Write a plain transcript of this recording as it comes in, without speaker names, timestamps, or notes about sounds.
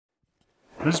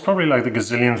This is probably like the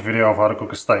gazillionth video of how to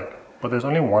cook a steak, but there's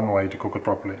only one way to cook it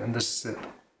properly, and this is it.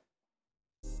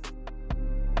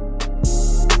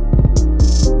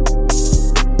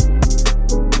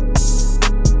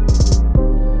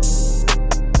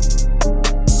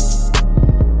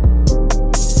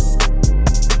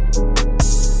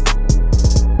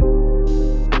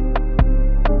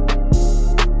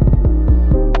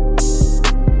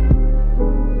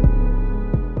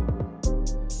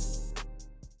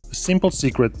 Simple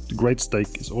secret to great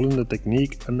steak is all in the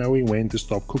technique and knowing when to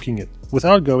stop cooking it.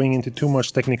 Without going into too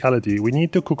much technicality, we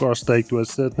need to cook our steak to a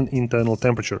certain internal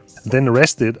temperature, then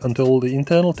rest it until the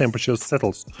internal temperature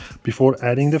settles, before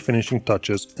adding the finishing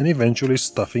touches and eventually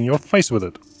stuffing your face with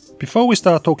it. Before we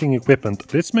start talking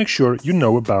equipment, let's make sure you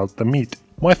know about the meat.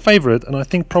 My favorite, and I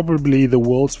think probably the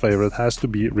world's favorite, has to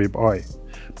be ribeye.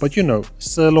 But you know,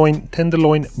 sirloin,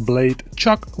 tenderloin, blade,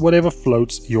 chuck, whatever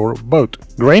floats your boat.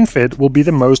 Grain-fed will be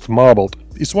the most marbled,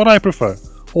 is what I prefer.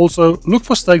 Also, look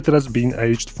for steak that has been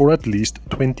aged for at least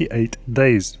 28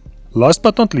 days. Last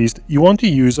but not least, you want to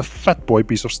use a fat boy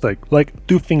piece of steak, like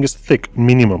 2 fingers thick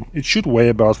minimum. It should weigh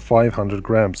about 500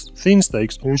 grams. Thin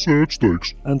steaks also add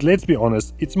steaks. And let's be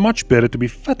honest, it's much better to be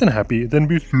fat and happy than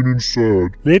be thin and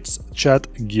sad. Let's chat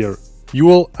gear. You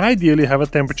will ideally have a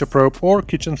temperature probe or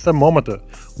kitchen thermometer,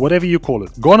 whatever you call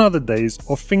it. Gone are the days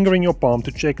of fingering your palm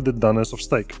to check the doneness of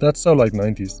steak. That's so like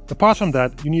 90s. Apart from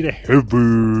that, you need a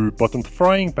heavy bottomed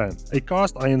frying pan. A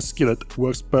cast iron skillet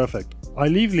works perfect. I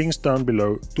leave links down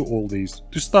below to all these.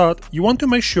 To start, you want to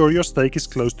make sure your steak is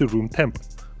close to room temp.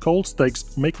 Cold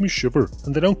steaks make me shiver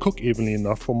and they don't cook evenly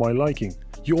enough for my liking.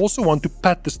 You also want to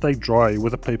pat the steak dry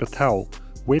with a paper towel.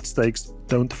 Wet steaks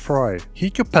don't fry.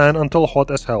 Heat your pan until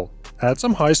hot as hell. Add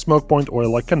some high smoke point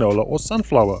oil like canola or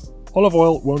sunflower. Olive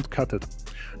oil won't cut it.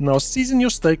 Now season your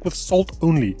steak with salt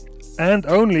only, and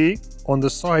only on the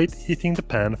side heating the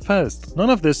pan first.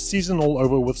 None of this season all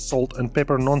over with salt and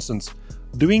pepper nonsense.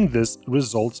 Doing this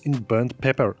results in burnt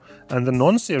pepper and the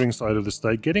non-searing side of the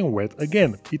steak getting wet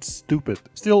again. It's stupid.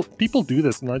 Still, people do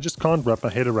this and I just can't wrap my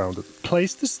head around it.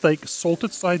 Place the steak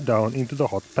salted side down into the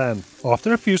hot pan.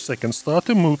 After a few seconds, start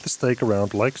to move the steak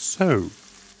around like so.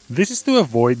 This is to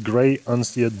avoid grey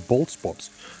unseared bald spots.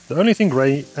 The only thing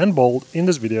grey and bald in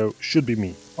this video should be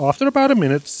me. After about a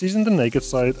minute, season the naked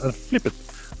side and flip it,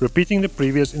 repeating the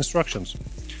previous instructions.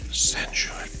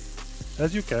 Sensually.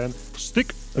 As you can,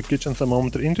 stick a kitchen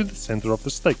thermometer into the center of the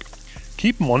steak.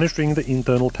 Keep monitoring the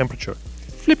internal temperature.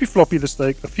 Flippy floppy the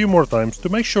steak a few more times to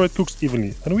make sure it cooks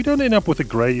evenly and we don't end up with a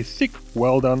grey, thick,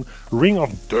 well done ring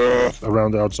of death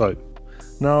around the outside.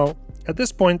 Now, at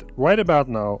this point, right about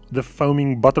now, the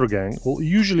foaming butter gang will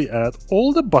usually add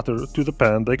all the butter to the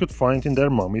pan they could find in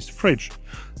their mommy's fridge.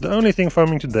 The only thing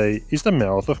foaming today is the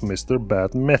mouth of Mr.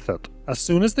 Bad Method. As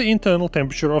soon as the internal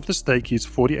temperature of the steak is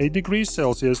 48 degrees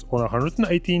Celsius or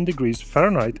 118 degrees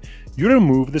Fahrenheit, you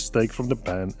remove the steak from the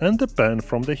pan and the pan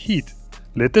from the heat.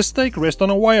 Let the steak rest on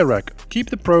a wire rack.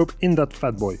 Keep the probe in that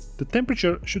fat boy. The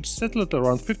temperature should settle at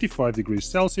around 55 degrees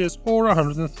Celsius or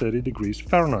 130 degrees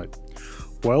Fahrenheit.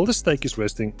 While the steak is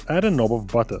resting, add a knob of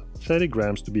butter, 30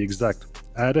 grams to be exact.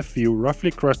 Add a few roughly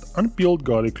crushed unpeeled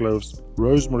garlic cloves,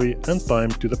 rosemary and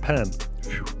thyme to the pan.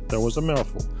 Phew, that was a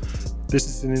mouthful. This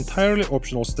is an entirely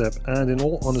optional step and in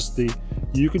all honesty,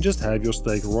 you can just have your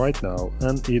steak right now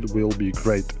and it will be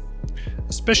great.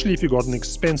 Especially if you got an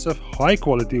expensive, high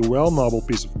quality, well marbled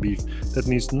piece of beef that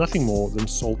needs nothing more than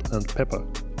salt and pepper.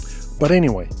 But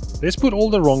anyway, let's put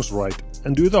all the wrongs right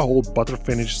and do the whole butter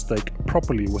finished steak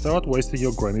properly without wasting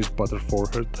your granny's butter for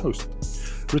her toast.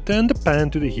 Return the pan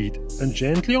to the heat and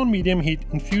gently on medium heat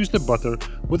infuse the butter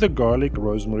with the garlic,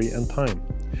 rosemary and thyme.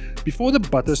 Before the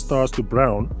butter starts to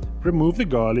brown, remove the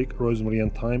garlic, rosemary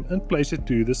and thyme and place it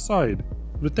to the side.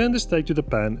 Return the steak to the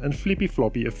pan and flippy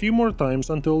floppy a few more times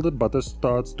until the butter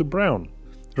starts to brown.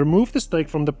 Remove the steak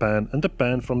from the pan and the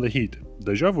pan from the heat.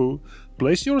 Deja vu,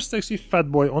 place your sexy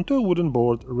fat boy onto a wooden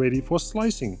board ready for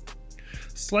slicing.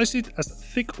 Slice it as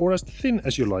thick or as thin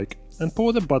as you like and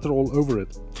pour the butter all over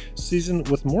it. Season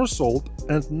with more salt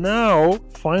and now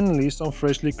finally some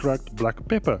freshly cracked black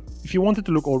pepper. If you want it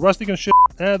to look all rustic and shit,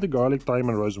 add the garlic, thyme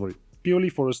and rosemary, purely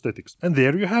for aesthetics. And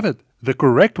there you have it, the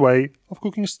correct way of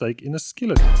cooking steak in a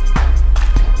skillet.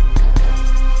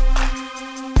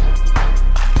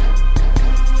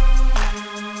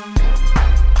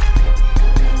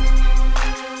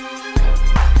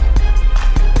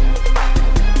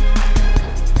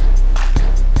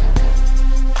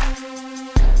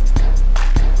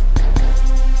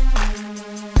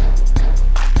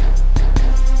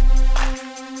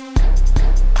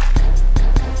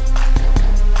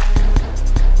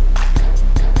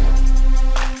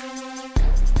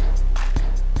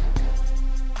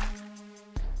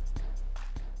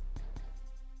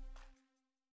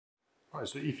 Alright,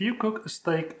 so if you cook a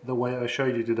steak the way I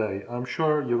showed you today, I'm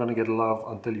sure you're going to get love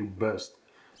until you burst.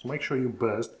 So make sure you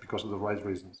burst because of the right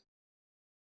reasons.